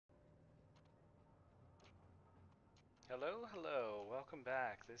Hello, hello, welcome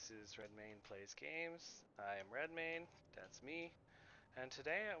back. This is Redmayne Plays Games. I am Redmayne, that's me, and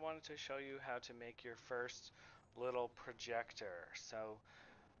today I wanted to show you how to make your first little projector. So,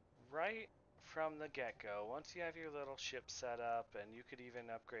 right from the get-go, once you have your little ship set up, and you could even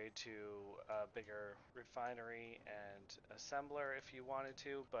upgrade to a bigger refinery and assembler if you wanted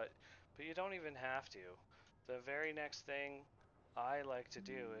to, but you don't even have to. The very next thing I like to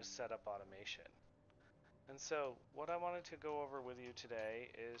do is set up automation. And so what I wanted to go over with you today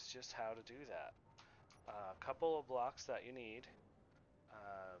is just how to do that. A couple of blocks that you need.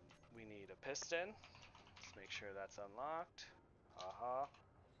 We need a piston. Let's make sure that's unlocked. Aha.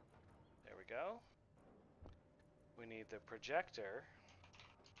 There we go. We need the projector.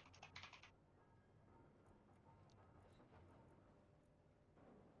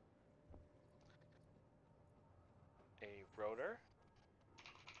 A rotor.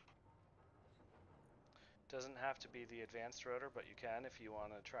 Doesn't have to be the advanced rotor, but you can if you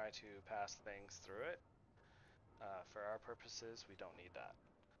want to try to pass things through it. For our purposes, we don't need that.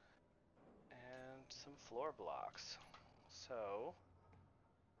 And some floor blocks. So,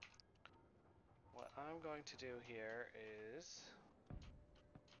 what I'm going to do here is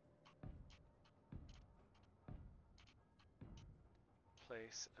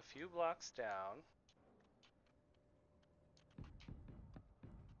place a few blocks down.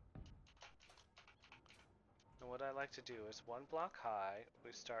 And what I like to do is one block high,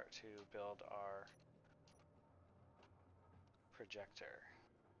 we start to build our projector.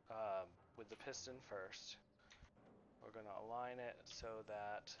 With the piston first, we're going to align it so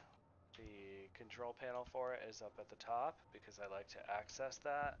that the control panel for it is up at the top because I like to access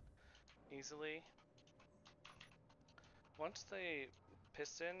that easily. Once the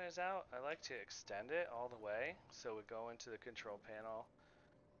piston is out, I like to extend it all the way. So we go into the control panel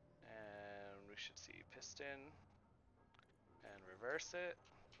and we should see piston and reverse it.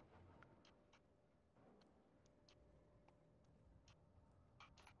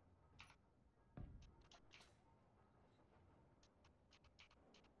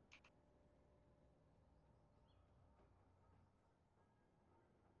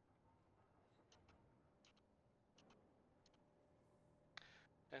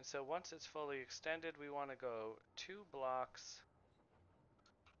 And so once it's fully extended, we want to go 2 blocks,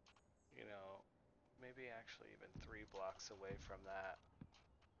 maybe actually even 3 blocks away from that.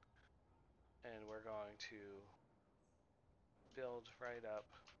 And we're going to build right up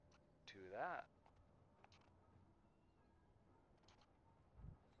to that.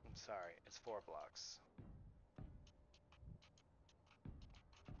 I'm sorry, it's 4 blocks.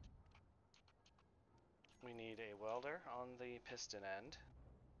 We need a welder on the piston end,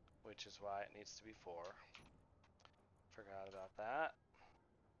 which is why it needs to be 4. Forgot about that.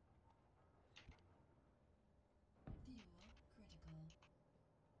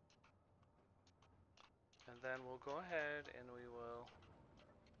 And then we'll go ahead and we will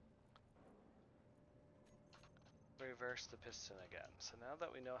reverse the piston again. So now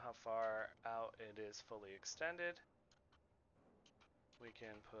that we know how far out it is fully extended, we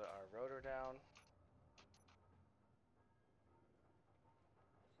can put our rotor down.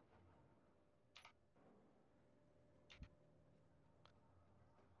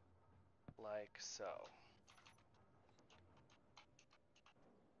 Like so.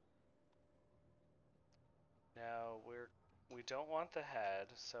 Now we don't want the head,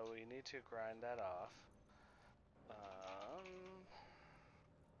 so we need to grind that off.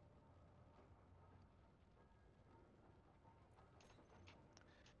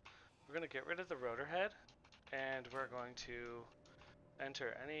 We're going to get rid of the rotor head, and we're going to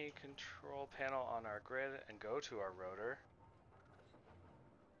enter any control panel on our grid and go to our rotor.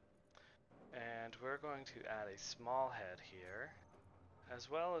 And we're going to add a small head here, as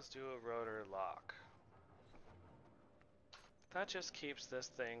well as do a rotor lock. That just keeps this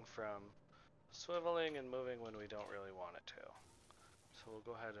thing from swiveling and moving when we don't really want it to. So we'll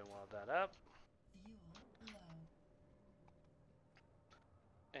go ahead and weld that up.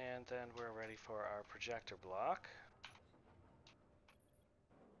 And then we're ready for our projector block,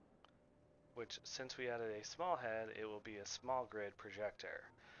 which, since we added a small head, it will be a small grid projector.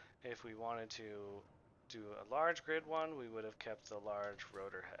 If we wanted to do a large grid one, we would have kept the large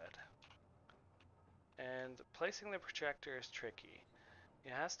rotor head. And placing the projector is tricky.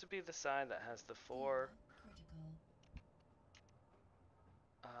 It has to be the side that has the 4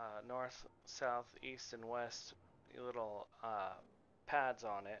 north, south, east, and west little pads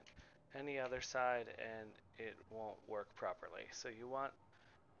on it. Any other side and it won't work properly. So you want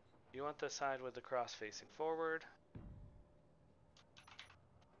the side with the cross facing forward,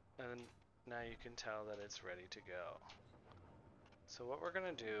 and now you can tell that it's ready to go. So what we're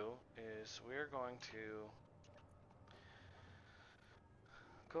going to do is we're going to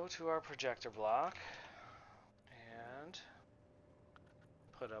go to our projector block and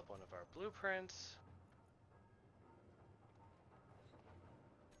put up one of our blueprints.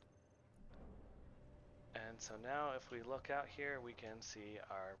 And so now if we look out here, we can see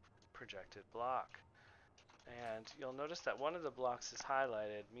our projected block. And you'll notice that one of the blocks is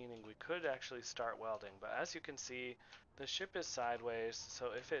highlighted, meaning we could actually start welding. But as you can see, the ship is sideways,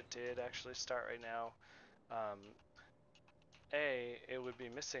 so if it did actually start right now, A, it would be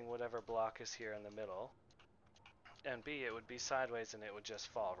missing whatever block is here in the middle, and B, it would be sideways and it would just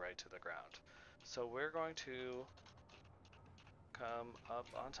fall right to the ground. So we're going to come up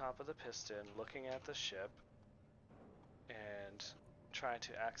on top of the piston, looking at the ship, and try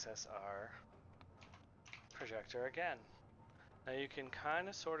to access our projector again. Now you can kind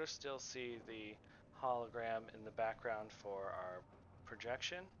of sort of still see the hologram in the background for our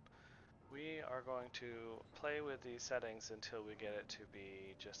projection. We are going to play with these settings until we get it to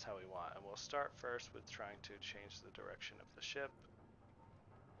be just how we want. And we'll start first with trying to change the direction of the ship.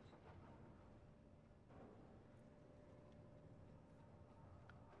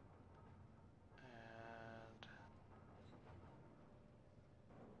 And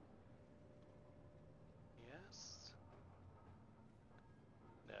yes.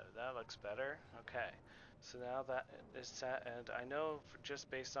 No, that looks better. Okay. So now that is set, and I know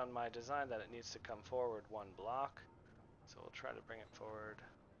just based on my design that it needs to come forward one block. So we'll try to bring it forward.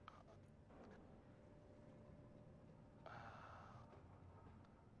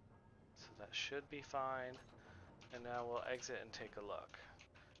 So that should be fine. And now we'll exit and take a look.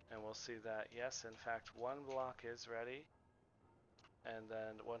 And we'll see that, yes, in fact, one block is ready. And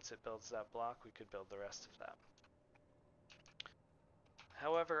then once it builds that block, we could build the rest of that.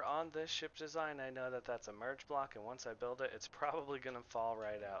 However, on this ship design, I know that that's a merge block, and once I build it, it's probably going to fall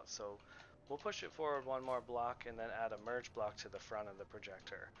right out. So we'll push it forward one more block and then add a merge block to the front of the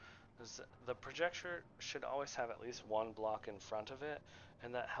projector. The projector should always have at least one block in front of it,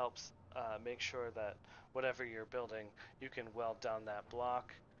 and that helps make sure that whatever you're building, you can weld down that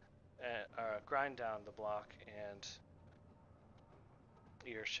block, grind down the block, and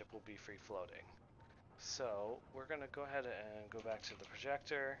your ship will be free floating. So we're going to go ahead and go back to the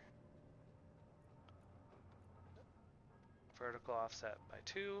projector. Vertical offset by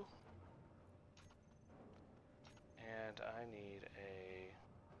 2. And I need a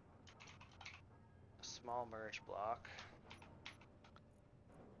small merge block.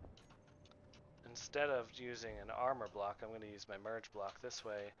 Instead of using an armor block, I'm going to use my merge block. This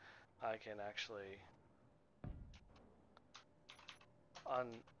way I can actually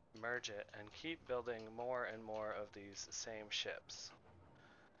unmerge it and keep building more and more of these same ships.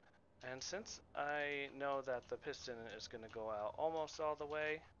 And since I know that the piston is going to go out almost all the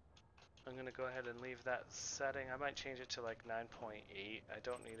way, I'm going to go ahead and leave that setting. I might change it to like 9.8. I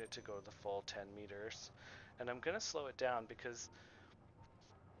don't need it to go the full 10 meters. And I'm going to slow it down because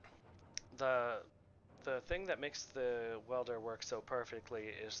the thing that makes the welder work so perfectly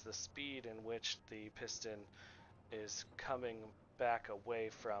is the speed in which the piston is coming back away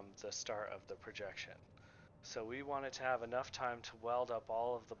from the start of the projection. So we want it to have enough time to weld up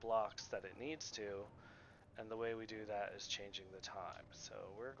all of the blocks that it needs to, and the way we do that is changing the time. So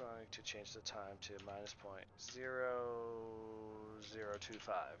we're going to change the time to minus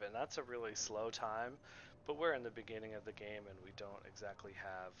 0.0025, and that's a really slow time, but we're in the beginning of the game and we don't exactly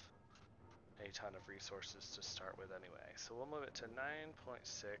have a ton of resources to start with anyway. So we'll move it to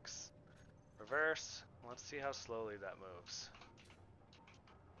 9.6, reverse. Let's see how slowly that moves.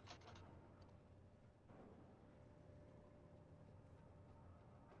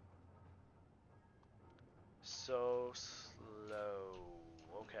 So slow.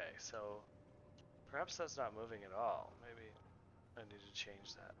 Okay, so perhaps that's not moving at all. Maybe I need to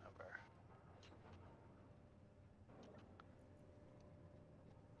change that number.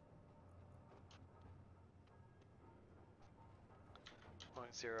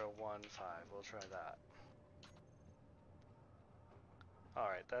 0.015. We'll try that.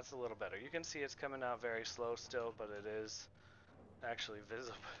 Alright, that's a little better. You can see it's coming out very slow still, but it is actually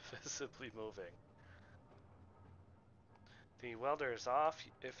visibly moving. The welder is off.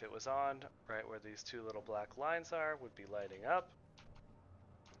 If it was on, right where these two little black lines are, would be lighting up.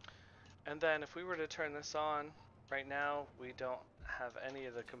 And then if we were to turn this on, right now we don't have any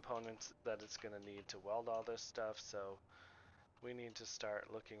of the components that it's going to need to weld all this stuff, so we need to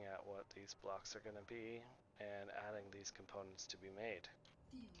start looking at what these blocks are going to be and adding these components to be made.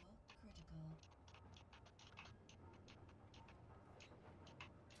 Fuel critical.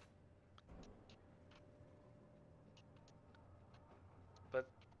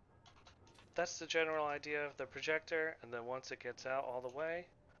 that's the general idea of the projector, and then once it gets out all the way,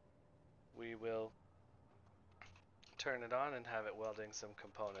 we will turn it on and have it welding some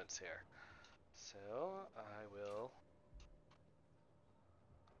components here. So I will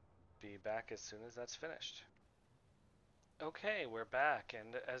be back as soon as that's finished. Okay, we're back,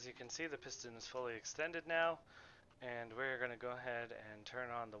 and as you can see, the piston is fully extended now, and we're going to go ahead and turn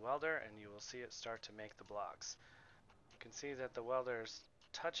on the welder, and you will see it start to make the blocks. You can see that the welder is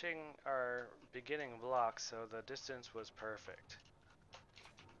touching our beginning block, so the distance was perfect.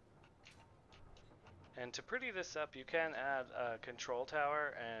 And to pretty this up, you can add a control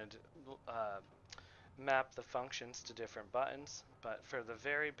tower and map the functions to different buttons, but for the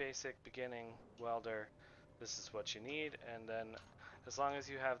very basic beginning welder, this is what you need. And then as long as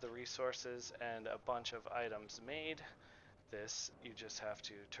you have the resources and a bunch of items made, you just have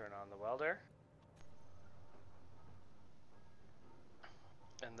to turn on the welder.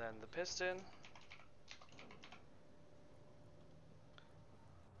 And then the piston.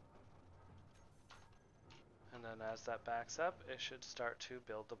 And then as that backs up, it should start to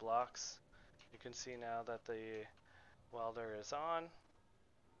build the blocks. You can see now that the welder is on,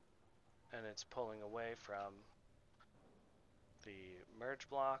 and it's pulling away from the merge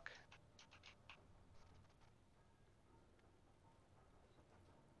block.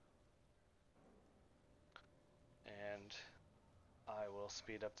 And I will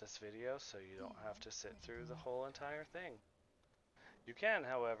speed up this video so you don't have to sit through the whole entire thing. You can,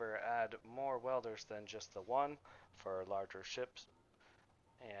 however, add more welders than just the one for larger ships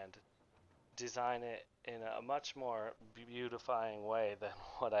and design it in a much more beautifying way than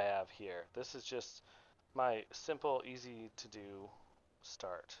what I have here. This is just my simple, easy to do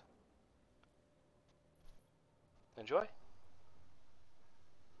start. Enjoy!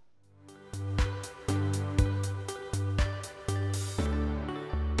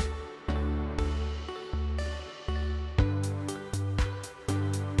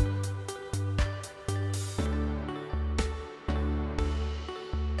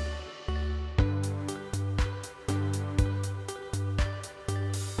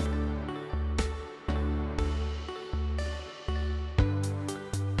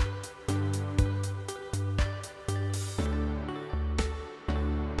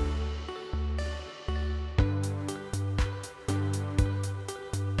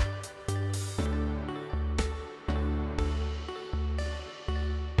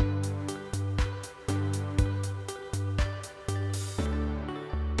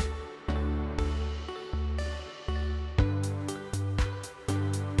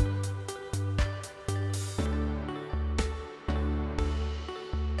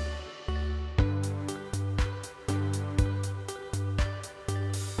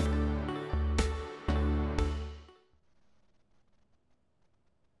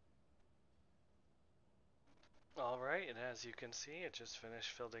 Alright, and as you can see, it just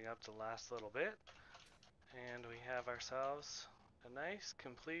finished filling up the last little bit, and we have ourselves a nice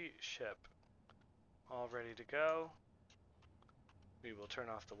complete ship all ready to go. We will turn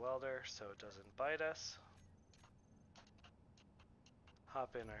off the welder so it doesn't bite us.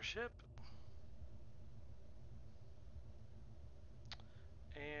 Hop in our ship,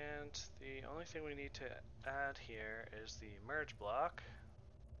 and the only thing we need to add here is the merge block,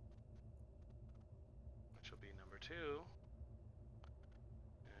 which will be number 2,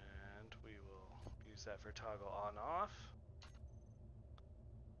 and we will use that for toggle on off.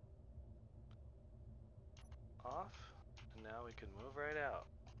 Off, and now we can move right out.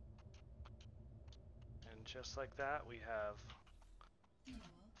 And just like that, we have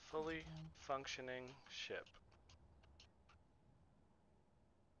fully functioning ship.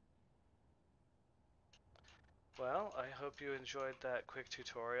 Well, I hope you enjoyed that quick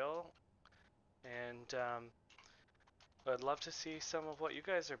tutorial, and I'd love to see some of what you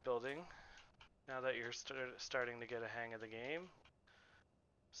guys are building now that you're starting to get a hang of the game.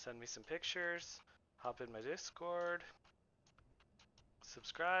 Send me some pictures, hop in my Discord,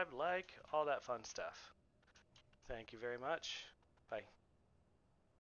 subscribe, like, all that fun stuff. Thank you very much. Bye.